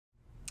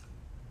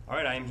All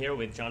right, I'm here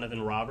with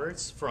Jonathan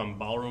Roberts from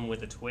Ballroom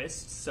with a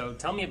Twist. So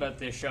tell me about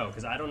this show,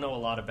 because I don't know a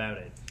lot about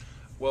it.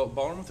 Well,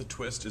 Ballroom with a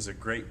Twist is a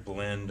great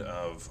blend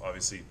of,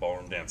 obviously,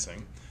 ballroom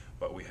dancing,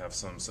 but we have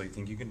some So You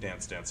Think You Can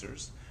Dance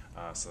dancers.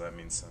 So that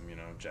means some,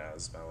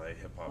 jazz, ballet,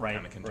 hip-hop,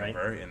 kind of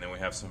contemporary. Right. And then we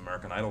have some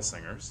American Idol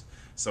singers.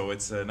 So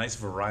it's a nice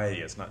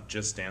variety. It's not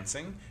just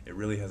dancing. It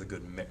really has a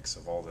good mix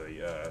of all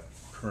the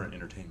current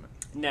entertainment.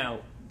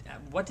 Now,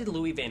 what did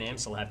Louis Van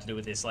Amstel have to do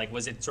with this? Like,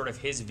 was it sort of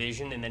his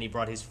vision and then he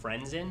brought his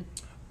friends in?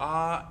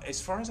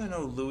 As far as I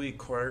know, Louis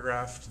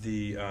choreographed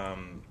the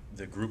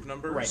group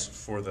numbers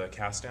for the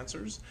cast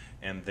dancers,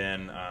 and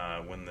then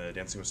when the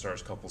Dancing with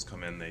Stars couples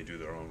come in, they do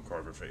their own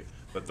choreography.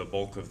 But the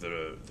bulk of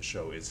the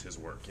show is his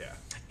work, yeah.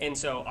 And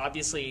so,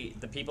 obviously,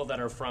 the people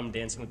that are from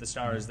Dancing with the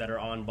Stars that are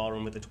on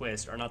Ballroom with a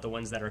Twist are not the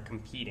ones that are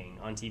competing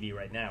on TV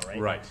right now, right?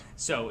 Right.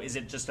 So is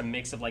it just a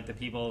mix of, like, the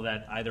people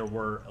that either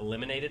were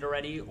eliminated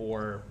already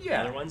or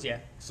other ones? Yeah.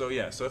 So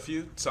if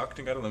you sucked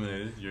and got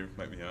eliminated, you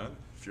might be on.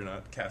 If you're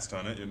not cast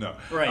on it, you know.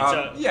 Right.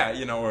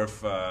 Or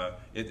if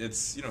it's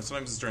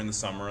sometimes it's during the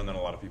summer and then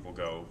a lot of people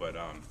go, but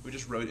we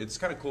just it's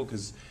kind of cool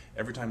because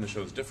every time the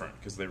show's different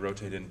because they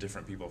rotate in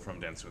different people from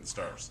Dancing with the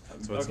Stars,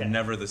 so it's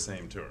never the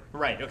same tour.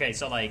 Right. Okay.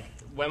 So like,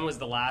 when was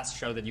the last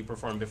show that you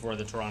performed before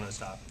the Toronto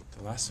stop?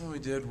 The last one we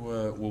did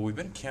was we've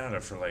been in Canada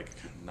for like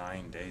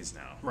 9 days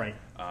now. Right.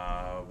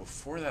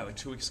 Before that, like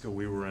 2 weeks ago,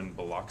 we were in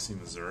Biloxi,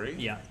 Missouri.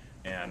 Yeah.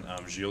 And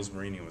Gilles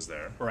Marini was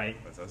there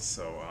with us.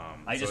 So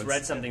I just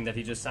read something that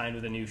he just signed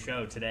with a new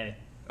show today.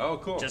 Oh,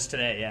 cool! Just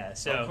today, yeah.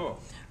 So,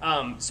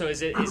 so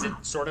is it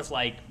sort of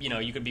like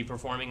you could be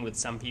performing with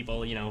some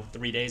people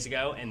 3 days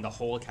ago, and the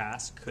whole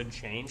cast could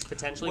change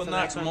potentially? Well, for the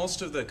next one?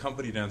 Most of the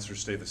company dancers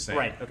stay the same.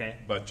 Right. Okay.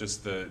 But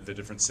just the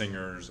different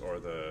singers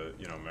or the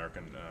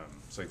American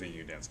So You Think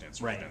You Can Dance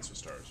dancers, Dance with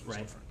Stars, was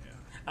different. Yeah.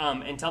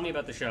 And tell me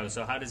about the show.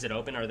 So how does it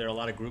open? Are there a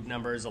lot of group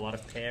numbers, a lot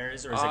of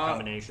pairs, or is it a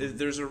combination?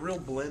 There's a real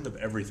blend of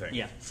everything.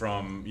 Yeah.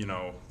 From,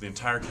 the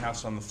entire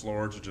cast on the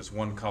floor to just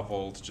one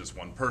couple to just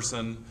one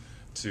person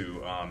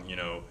to,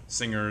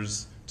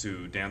 singers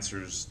to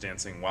dancers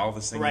dancing while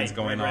the singing's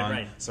going on.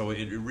 Right. So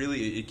it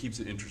really keeps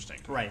it interesting.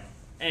 Right.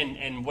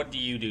 And what do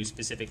you do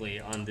specifically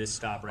on this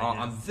stop right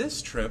now? On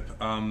this trip,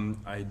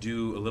 I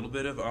do a little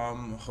bit of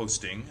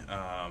hosting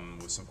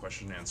with some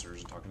question and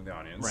answers and talking to the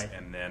audience. Right.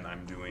 And then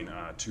I'm doing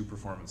 2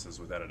 performances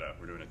with Edita.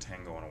 We're doing a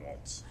tango and a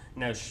waltz.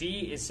 Now,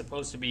 she is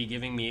supposed to be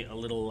giving me a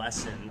little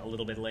lesson a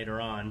little bit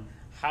later on.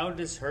 How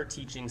does her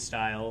teaching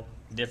style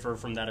differ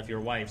from that of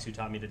your wife's who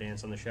taught me to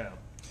dance on the show?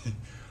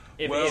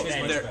 She's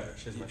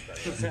much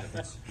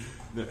better.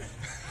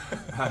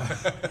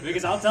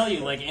 Because I'll tell you,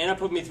 like, Anna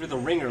put me through the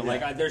ringer. Yeah.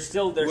 Like, there's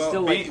still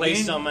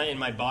places in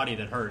my body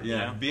that hurt.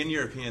 Yeah, being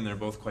European, they're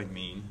both quite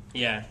mean.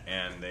 Yeah,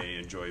 and they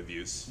enjoy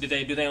abuse. Do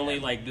they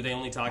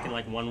only talk in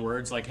like one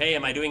words? Like, hey,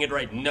 am I doing it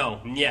right? No,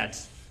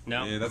 yet.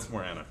 No. Yeah, that's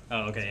more Anna.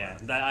 Oh, okay, yeah.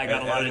 I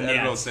got a lot of nyets.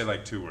 I'll say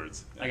like 2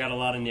 words. I got a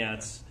lot of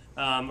nyets.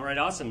 All right,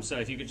 awesome. So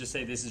if you could just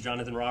say, this is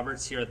Jonathan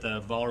Roberts here at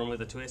the Ballroom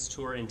with a Twist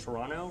tour in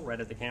Toronto, right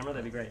at the camera,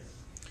 that'd be great.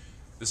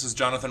 This is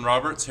Jonathan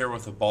Roberts here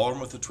with the Ballroom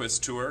with a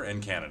Twist tour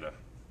in Canada.